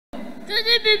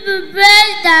the people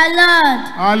praise the Lord.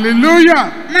 Hallelujah.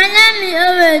 My name is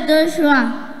Owe Joshua.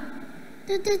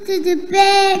 To the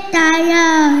praise the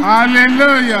Lord.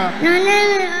 Hallelujah. My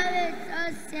name is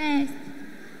Owe Success.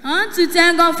 I want to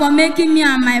thank God for making me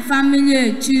and my family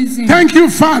a choosing. Thank you,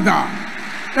 Father.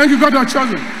 Thank you, God, your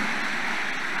children.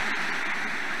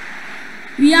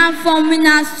 We are from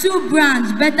Winners 2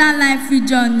 branch, Better Life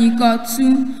Region,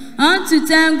 Nikotu. I want to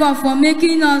thank God for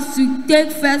making us to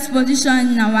take first position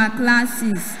in our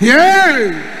classes.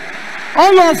 Yay!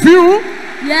 All of you.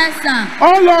 Yes, sir.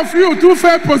 All of you to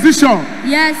first position.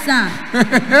 Yes, sir.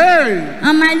 Hey.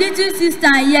 And my little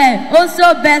sister here,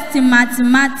 also best in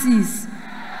mathematics.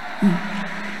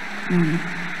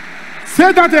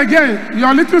 Say that again.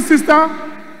 Your little sister.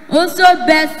 Also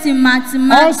best in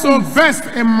mathematics. Also best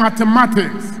in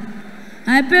mathematics.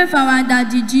 I pray for our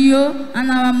daddy Gio and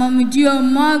our mommy Gio,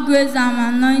 more grace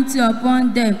and anointing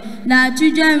upon them. Their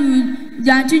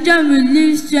children will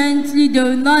live strengthly, they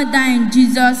will not die in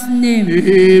Jesus' name.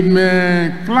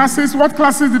 Amen. Classes, what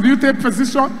classes did you take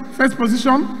first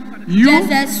position? You?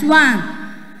 JSS1.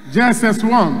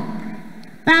 JSS1.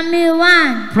 Primary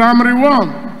 1. Primary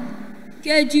 1.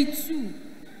 KG2.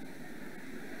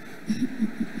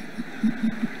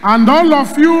 And all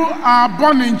of you are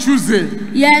born in Tuesday.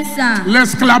 Yes, sir.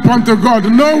 Let's clap unto God.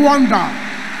 No wonder.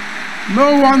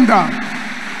 No wonder.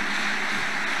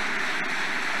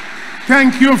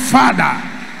 Thank you, Father.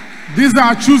 These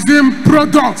are choosing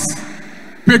products,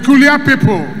 peculiar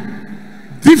people,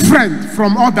 different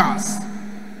from others.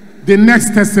 The next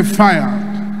testifier.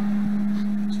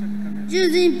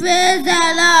 Choosing praise the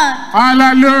Lord.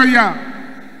 Hallelujah.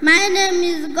 My name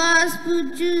is Gospel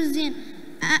Choosing.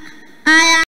 I am